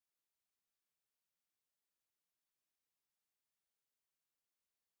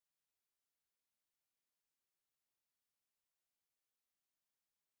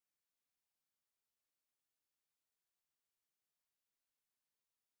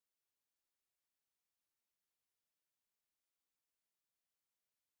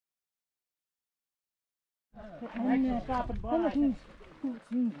We're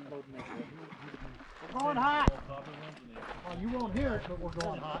going hot. Well, you won't hear it, but we're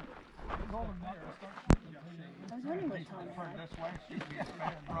going hot.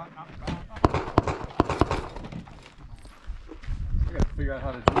 I gotta figure out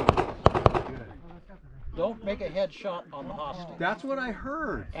how to do it. Don't make a headshot on the hostage. That's what I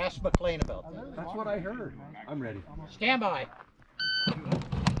heard. Ask McLean about that. That's what I heard. I'm ready. Stand by.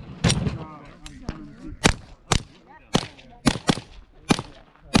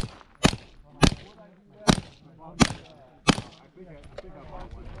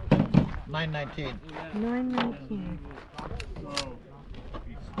 $9.19. $9.19.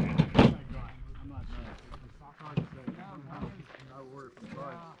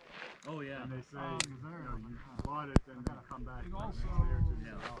 Oh yeah. And they say, you bought it, then come back.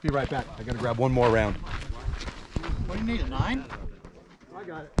 Be right back. I gotta grab one more round. What do you need, a 9? I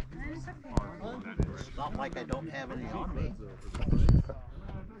got it. It's not like I don't have any on me.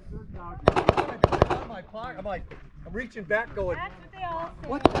 I'm reaching back going, That's what they all say.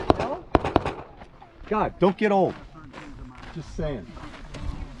 what the hell? God, don't get old. Just saying.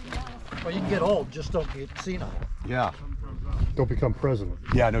 Well, you can get old, just don't get senile. Yeah. Don't become president.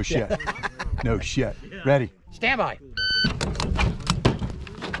 Yeah, no shit. No shit. Ready. Stand by.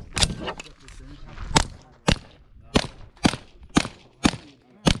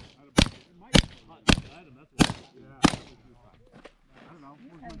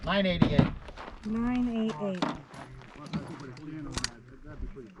 $9.88. $9.88.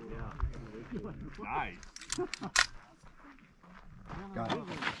 Nice. Got it.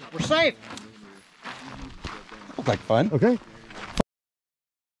 We're safe. Looked like fun. Okay.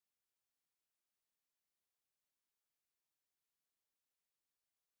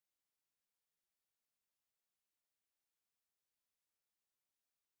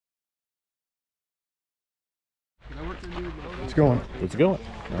 It's going. It's going.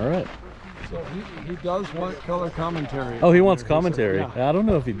 All right. So he does want color commentary. Oh, he wants commentary. Yeah. I don't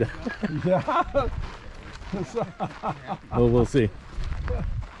know if he does. Yeah. Well, we'll see.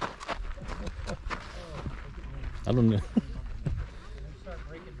 I don't know.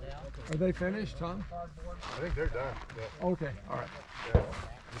 Are they finished, Tom? I think they're done. Yeah. Okay. All right. Yeah.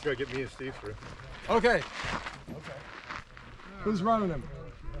 Just gotta get me and Steve through. Okay. Who's running them?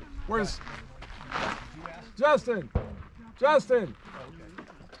 Where's Justin? Justin,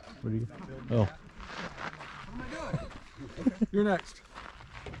 What do you? Oh. you're next.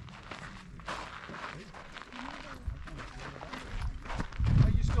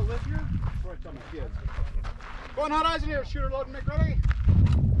 You still live here? Before I tell my kids. Going hot eyes in here. Shooter load and make ready.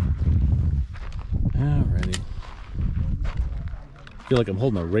 Alrighty. Feel like I'm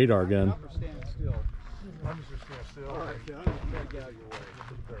holding a radar gun. Standing still. I'm just gonna stand still. All right. Yeah, I'm gonna get out of your way.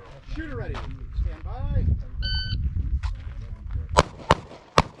 Shooter ready. Stand by.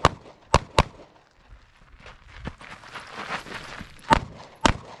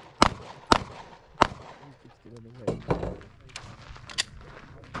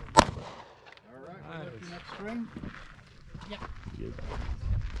 String. Yeah. Good.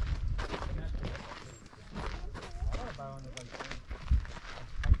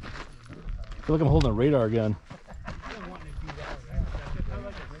 I feel like I'm holding a radar gun.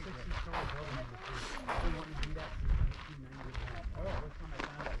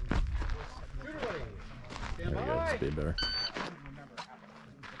 There we go. It's way better.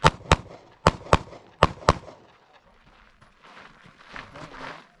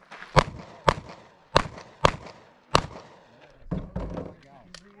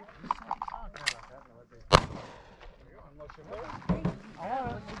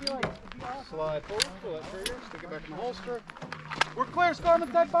 Slide forward, pull that trigger, stick it back in the holster. We're clear, storm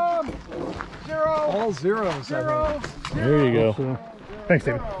at that bomb. 0. All zeros. 0. There you go. Thanks,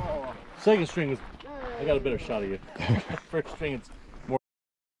 David. Second string is. I got a better shot of you. First string, it's